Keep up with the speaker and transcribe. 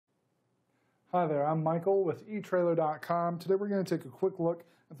Hi there, I'm Michael with etrailer.com. Today we're going to take a quick look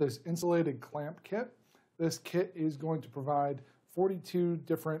at this insulated clamp kit. This kit is going to provide 42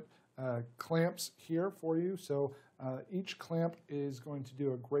 different clamps here for you. So each clamp is going to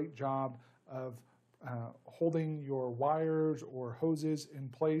do a great job of holding your wires or hoses in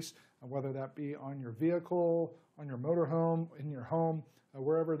place, whether that be on your vehicle, on your motorhome, in your home,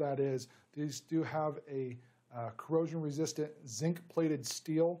 wherever that is. These do have a corrosion-resistant zinc-plated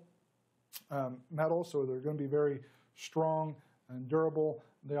steel metal, so they're going to be very strong and durable.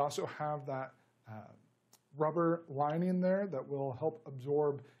 They also have that rubber lining there that will help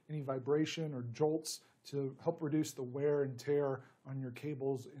absorb any vibration or jolts to help reduce the wear and tear on your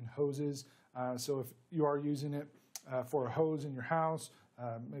cables and hoses. So if you are using it for a hose in your house,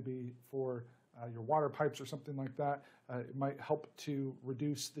 maybe for your water pipes or something like that, it might help to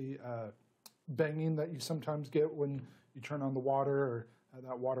reduce the banging that you sometimes get when you turn on the water or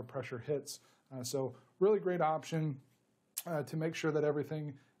that water pressure hits. So really great option to make sure that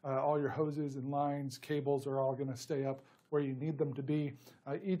everything, all your hoses and lines, cables are all going to stay up where you need them to be.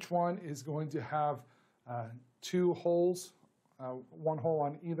 Each one is going to have two holes, one hole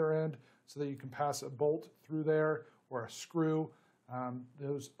on either end so that you can pass a bolt through there or a screw.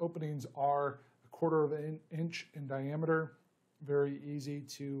 Those openings are 1/4 of an inch in diameter, very easy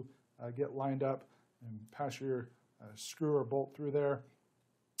to get lined up and pass your screw or bolt through there.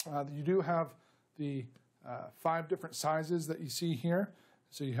 You do have the 5 different sizes that you see here.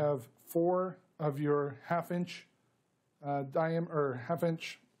 So you have 4 of your 1/2 inch diameter or 1/2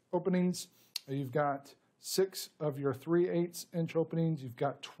 inch openings. You've got 6 of your 3/8 inch openings. You've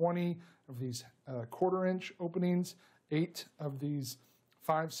got 20 of these 1/4 inch openings, 8 of these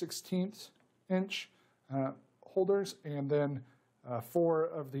 5/16 inch holders, and then 4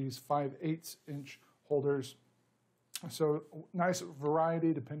 of these 5/8 inch holders. So nice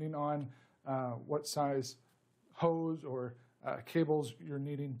variety depending on what size hose or cables you're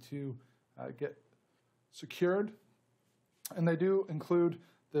needing to get secured. And they do include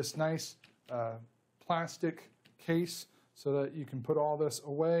this nice plastic case so that you can put all this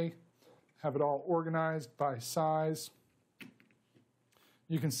away, have it all organized by size.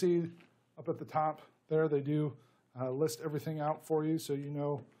 You can see up at the top there, they do list everything out for you so you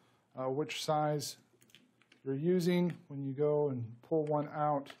know which size you're using when you go and pull one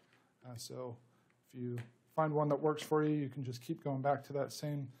out. So if you find one that works for you, you can just keep going back to that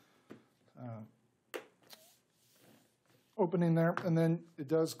same opening there. And then it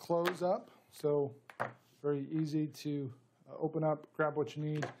does close up, so very easy to open up, grab what you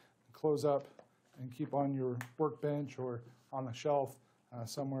need, close up, and keep on your workbench or on the shelf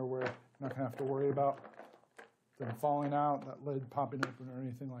somewhere where you're not going to have to worry about them falling out, that lid popping open or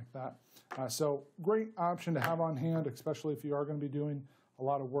anything like that. So great option to have on hand, especially if you are going to be doing a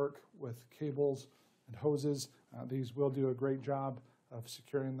lot of work with cables and hoses. These will do a great job of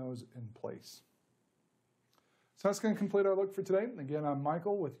securing those in place. So that's going to complete our look for today. Again, I'm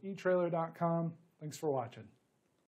Michael with etrailer.com. Thanks for watching.